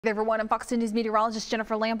Hey everyone, I'm Fox 2 News meteorologist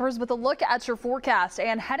Jennifer Lampers with a look at your forecast.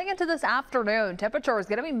 And heading into this afternoon, temperature is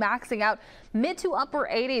going to be maxing out mid to upper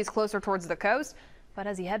 80s closer towards the coast. But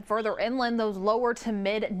as you head further inland, those lower to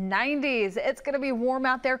mid 90s, it's going to be warm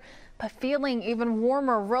out there, but feeling even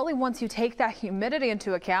warmer really once you take that humidity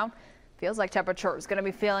into account. Feels like temperature is going to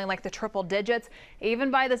be feeling like the triple digits. Even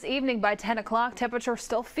by this evening, by 10 o'clock, temperature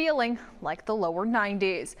still feeling like the lower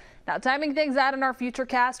 90s. Now, timing things out in our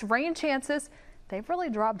futurecast, rain chances, they've really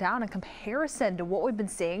dropped down in comparison to what we've been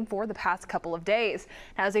seeing for the past couple of days.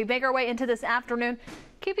 Now, as we make our way into this afternoon,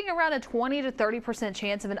 keeping around a 20 to 30%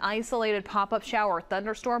 chance of an isolated pop-up shower or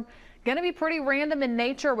thunderstorm. Going to be pretty random in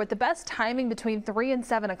nature with the best timing between 3 and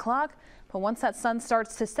 7 o'clock. But once that sun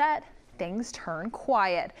starts to set, things turn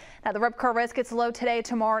quiet. Now, the rip current risk gets low today,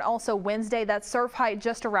 tomorrow, and also Wednesday. That surf height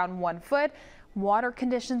just around 1 foot. Water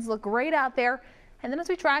conditions look great out there. And then as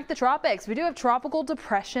we track the tropics, we do have tropical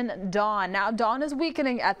depression Dawn. Now, Dawn is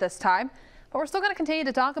weakening at this time, but we're still going to continue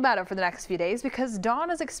to talk about it for the next few days because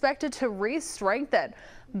Dawn is expected to re-strengthen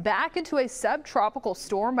back into a subtropical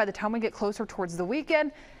storm by the time we get closer towards the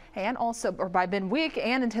weekend and also by midweek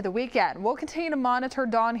and into the weekend. We'll continue to monitor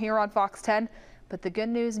Dawn here on Fox 10, but the good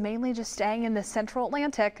news mainly just staying in the central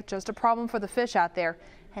Atlantic, just a problem for the fish out there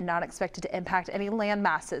and not expected to impact any land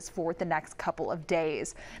masses for the next couple of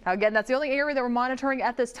days. Now, again, that's the only area that we're monitoring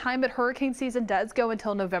at this time, but hurricane season does go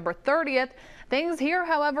until November 30th. Things here,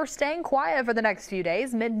 however, staying quiet for the next few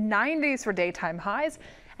days, mid-90s for daytime highs.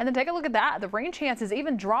 And then take a look at that. The rain chances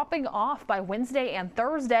even dropping off by Wednesday and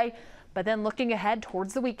Thursday. But then looking ahead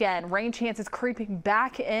towards the weekend, rain chances creeping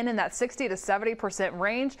back in that 60 to 70%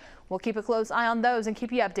 range. We'll keep a close eye on those and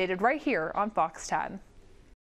keep you updated right here on Fox 10.